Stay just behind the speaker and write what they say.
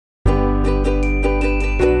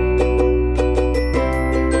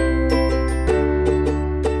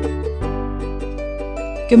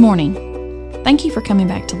Good morning. Thank you for coming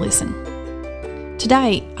back to listen.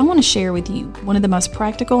 Today, I want to share with you one of the most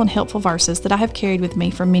practical and helpful verses that I have carried with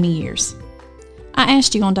me for many years. I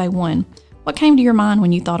asked you on day 1, what came to your mind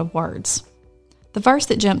when you thought of words? The verse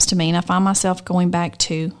that jumps to me and I find myself going back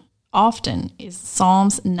to often is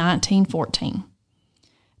Psalms 19:14.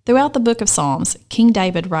 Throughout the book of Psalms, King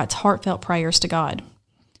David writes heartfelt prayers to God.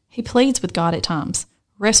 He pleads with God at times,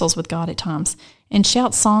 wrestles with God at times, and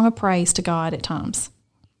shouts song of praise to God at times.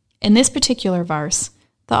 In this particular verse,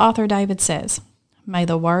 the author David says, "May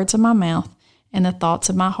the words of my mouth and the thoughts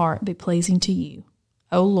of my heart be pleasing to you,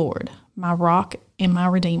 O Lord, my rock and my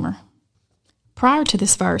redeemer." Prior to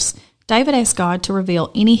this verse, David asked God to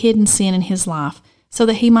reveal any hidden sin in his life so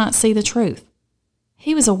that he might see the truth.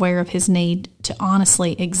 He was aware of his need to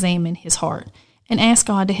honestly examine his heart and ask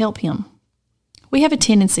God to help him. We have a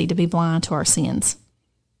tendency to be blind to our sins.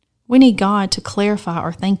 We need God to clarify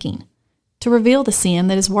our thinking, to reveal the sin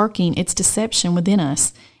that is working its deception within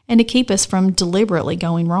us, and to keep us from deliberately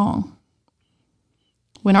going wrong.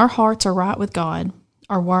 When our hearts are right with God,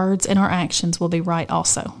 our words and our actions will be right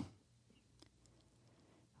also.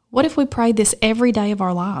 What if we prayed this every day of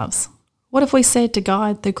our lives? What if we said to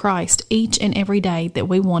God through Christ each and every day that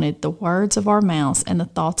we wanted the words of our mouths and the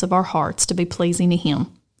thoughts of our hearts to be pleasing to Him,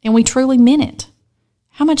 and we truly meant it?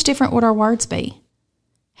 How much different would our words be?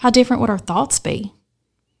 How different would our thoughts be?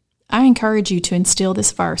 I encourage you to instill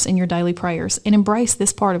this verse in your daily prayers and embrace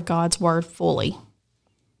this part of God's Word fully.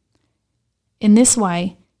 In this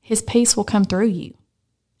way, His peace will come through you.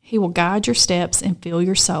 He will guide your steps and fill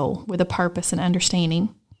your soul with a purpose and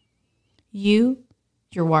understanding. You,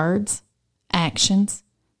 your words, actions,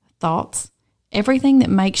 thoughts, everything that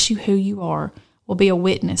makes you who you are will be a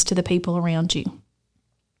witness to the people around you.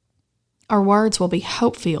 Our words will be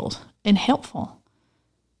hope-filled and helpful.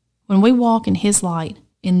 When we walk in His light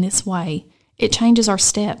in this way, it changes our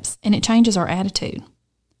steps and it changes our attitude.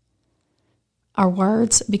 Our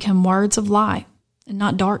words become words of light and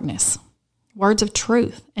not darkness, words of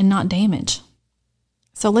truth and not damage.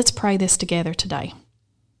 So let's pray this together today.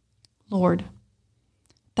 Lord,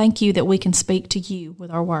 thank you that we can speak to you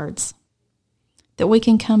with our words, that we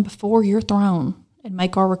can come before your throne and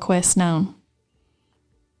make our requests known.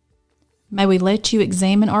 May we let you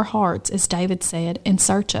examine our hearts, as David said, and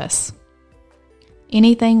search us.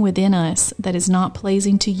 Anything within us that is not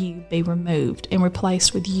pleasing to you be removed and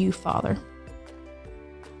replaced with you, Father.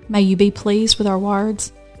 May you be pleased with our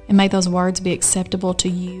words, and may those words be acceptable to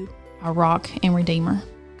you, our rock and redeemer.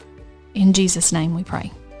 In Jesus' name we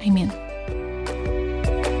pray. Amen.